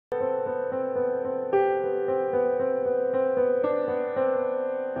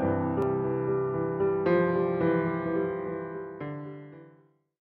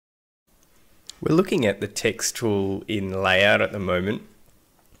We're looking at the text tool in layout at the moment.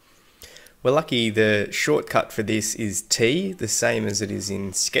 We're lucky the shortcut for this is T, the same as it is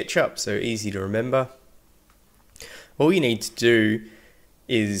in SketchUp, so easy to remember. All you need to do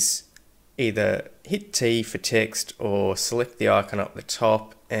is either hit T for text or select the icon up the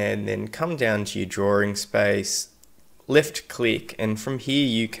top and then come down to your drawing space, left click, and from here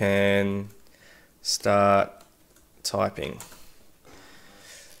you can start typing.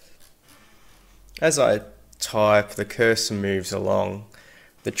 As I type, the cursor moves along.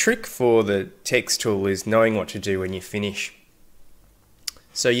 The trick for the text tool is knowing what to do when you finish.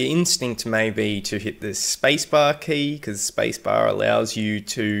 So your instinct may be to hit the spacebar key, because spacebar allows you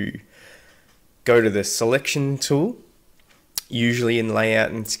to go to the selection tool, usually in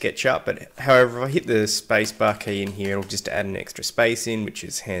layout and SketchUp, but however, if I hit the spacebar key in here, it'll just add an extra space in, which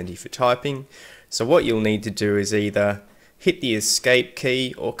is handy for typing. So what you'll need to do is either hit the escape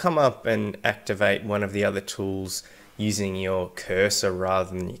key or come up and activate one of the other tools using your cursor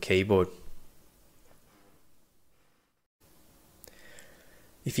rather than your keyboard.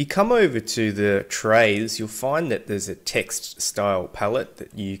 If you come over to the trays, you'll find that there's a text style palette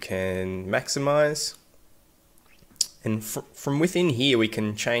that you can maximize. And from within here, we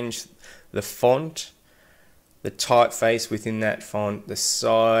can change the font, the typeface within that font, the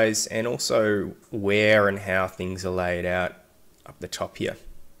size, and also where and how things are laid out up the top here.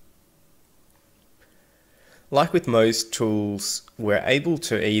 Like with most tools, we're able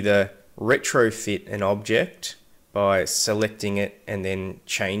to either retrofit an object by selecting it and then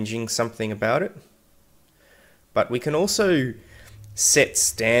changing something about it, but we can also set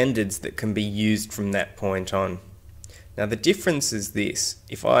standards that can be used from that point on. Now the difference is this: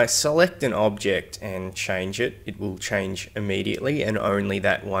 if I select an object and change it, it will change immediately and only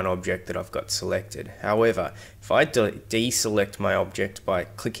that one object that I've got selected. However, if I deselect my object by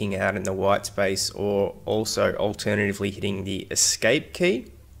clicking out in the white space or also alternatively hitting the escape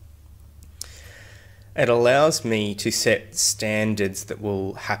key, it allows me to set standards that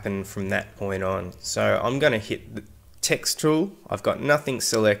will happen from that point on. So I'm going to hit the text tool, I've got nothing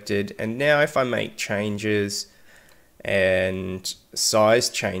selected, and now if I make changes and size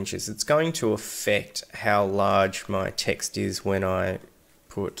changes, it's going to affect how large my text is when I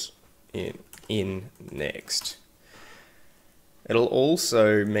put it in next. It'll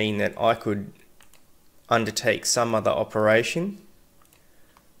also mean that I could undertake some other operation,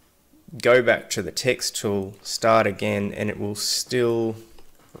 go back to the text tool, start again, and it will still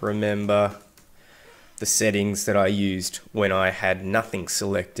remember the settings that I used when I had nothing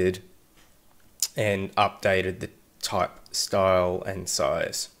selected and updated the type, style, and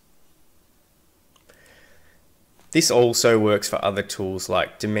size. This also works for other tools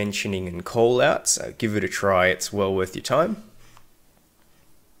like dimensioning and callouts, so give it a try, it's well worth your time.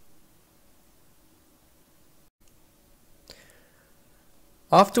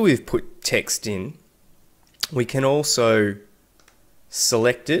 After we've put text in, we can also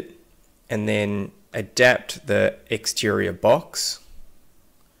select it and then adapt the exterior box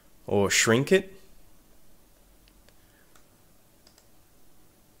or shrink it.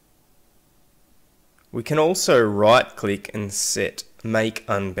 We can also right click and set Make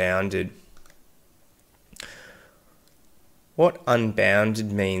Unbounded. What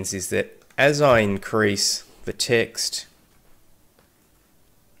Unbounded means is that as I increase the text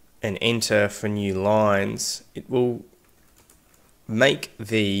and enter for new lines, it will make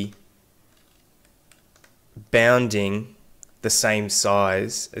the bounding the same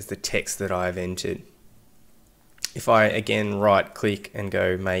size as the text that I've entered. If I again right click and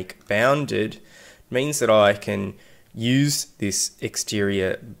go Make Bounded, means that I can use this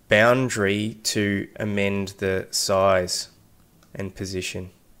exterior boundary to amend the size and position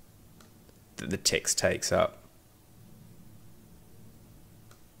that the text takes up.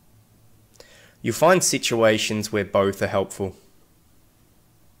 You'll find situations where both are helpful.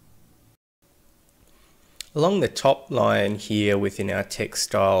 Along the top line here within our text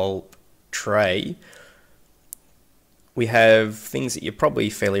style tray, we have things that you're probably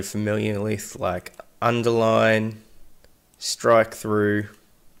fairly familiar with, like Underline, Strikethrough,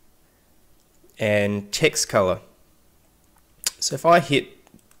 and text color. So if I hit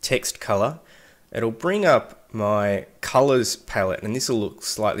text color, it'll bring up my colors palette, and this will look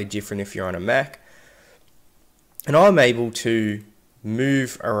slightly different if you're on a Mac. And I'm able to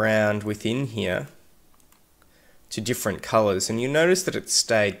move around within here to different colors, and you'll notice that it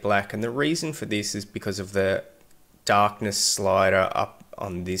stayed black, and the reason for this is because of the darkness slider up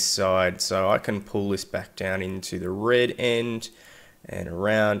on this side. So I can pull this back down into the red end and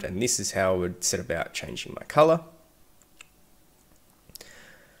around, and this is how I would set about changing my color.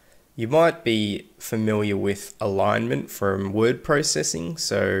 You might be familiar with alignment from word processing,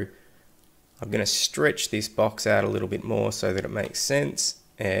 so I'm going to stretch this box out a little bit more so that it makes sense,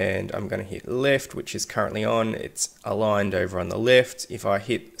 and I'm going to hit left, which is currently on. It's aligned over on the left. If I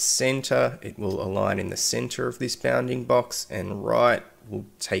hit center, it will align in the center of this bounding box, and right will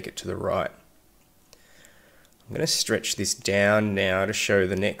take it to the right. I'm going to stretch this down now to show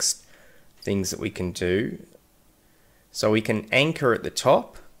the next things that we can do. So we can anchor at the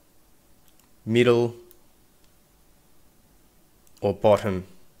top, middle, or bottom.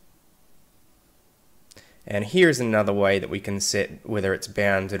 And here's another way that we can set whether it's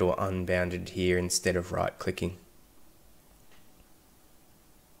bounded or unbounded here instead of right clicking.